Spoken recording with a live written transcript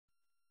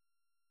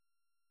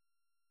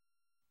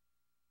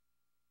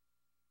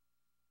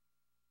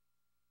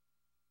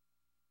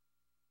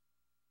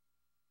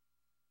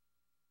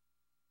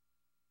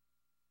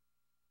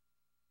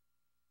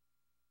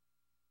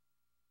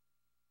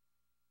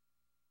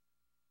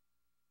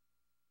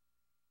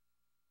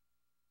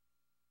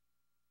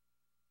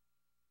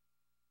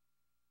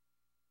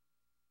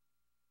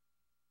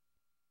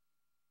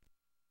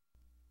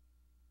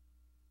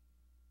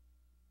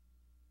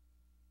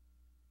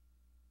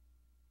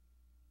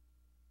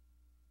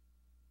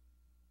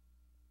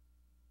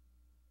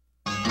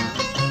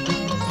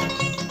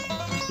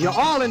You're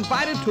all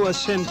invited to a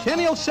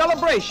centennial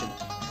celebration.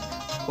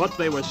 What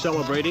they were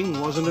celebrating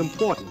wasn't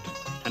important,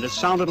 and it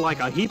sounded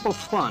like a heap of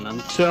fun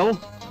until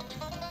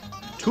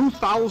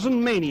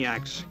 2,000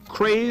 maniacs,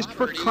 crazed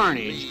for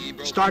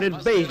carnage,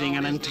 started bathing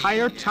an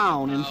entire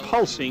town in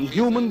pulsing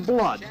human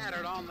blood.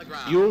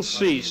 You'll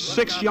see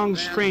 6 young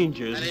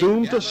strangers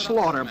doomed to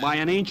slaughter by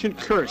an ancient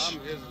curse.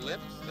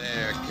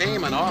 There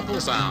came an awful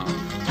sound.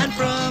 And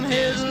from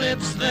his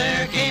lips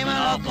there came an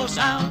awful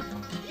sound.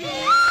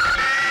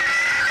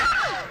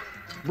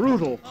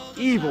 Brutal,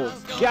 evil,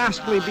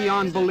 ghastly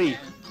beyond belief.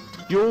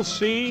 You'll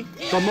see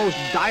the most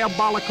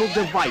diabolical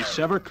device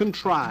ever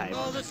contrived,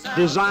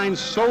 designed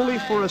solely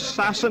for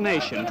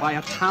assassination by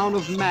a town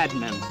of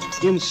madmen,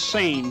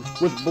 insane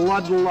with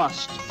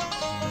bloodlust.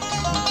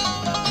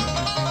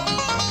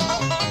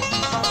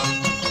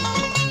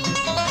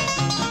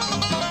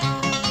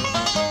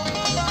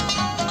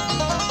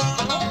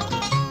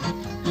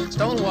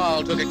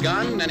 Stonewall took a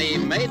gun and he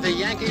made the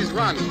Yankees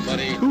run, but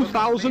he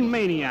 2,000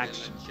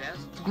 maniacs,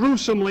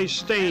 gruesomely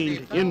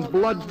stained in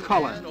blood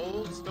color.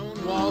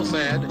 Stonewall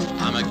said,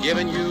 I'm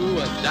a-giving you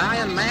a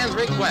dying man's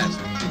request.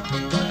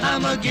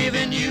 I'm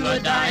a-giving you a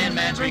dying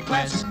man's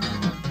request.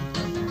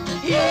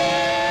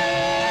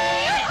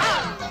 Yeah!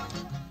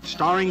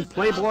 Starring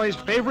Playboy's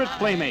favorite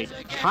playmate,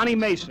 Connie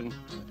Mason.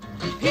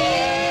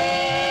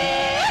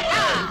 Yeah!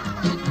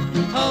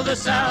 Oh, the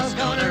South's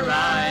gonna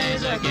rise.